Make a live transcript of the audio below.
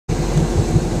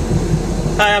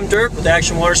Hi, I'm Dirk with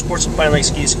Action Water Sports and Pine Lake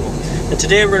Ski School, and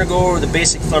today we're going to go over the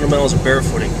basic fundamentals of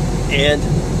barefooting. And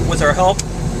with our help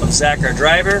of Zach, our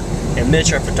driver, and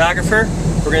Mitch, our photographer,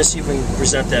 we're going to see if we can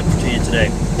present that to you today.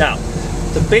 Now,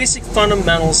 the basic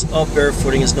fundamentals of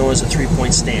barefooting is known as a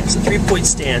three-point stance. The three-point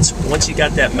stance, once you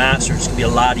got that mastered, it's going to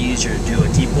be a lot easier to do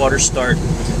a deep water start,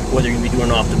 whether you're going to be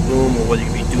doing it off the boom or whether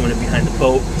you're going to be doing it behind the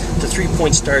boat. The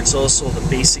three-point start's also the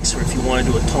basics for if you want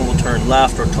to do a tumble turn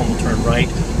left or a tumble turn right,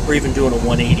 or even doing a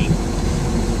 180.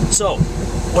 So,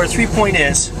 what a three-point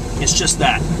is just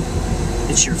that.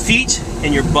 It's your feet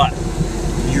and your butt.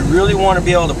 You really want to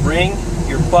be able to bring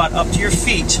your butt up to your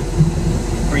feet,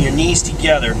 bring your knees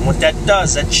together. And what that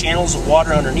does, that channels the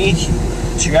water underneath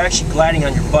you, so you're actually gliding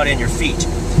on your butt and your feet.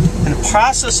 And the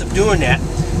process of doing that,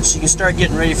 so you can start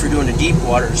getting ready for doing the deep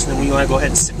waters, and then when you want to go ahead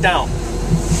and sit down,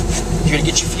 you're going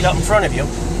to get your feet up in front of you,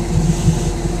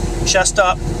 chest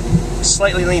up,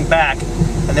 slightly lean back,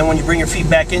 and then when you bring your feet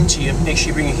back into you, make sure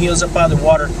you bring your heels up out of the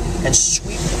water and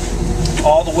sweep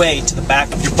all the way to the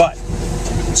back of your butt.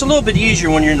 It's a little bit easier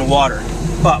when you're in the water,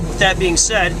 but with that being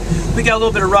said, we got a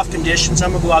little bit of rough conditions.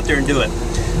 I'm going to go out there and do it.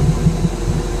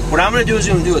 What I'm going to do is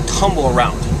I'm going to do a tumble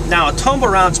around. Now, a tumble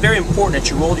around is very important that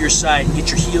you roll to your side and get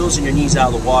your heels and your knees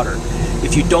out of the water.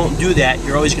 If you don't do that,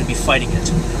 you're always going to be fighting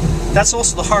it. That's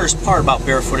also the hardest part about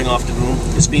barefooting off the boom,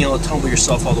 is being able to tumble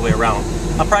yourself all the way around.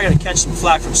 I'm probably going to catch some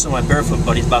flack from some of my barefoot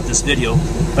buddies about this video,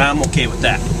 but I'm okay with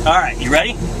that. Alright, you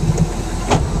ready?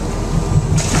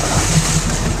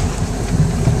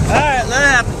 Alright, let it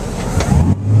happen.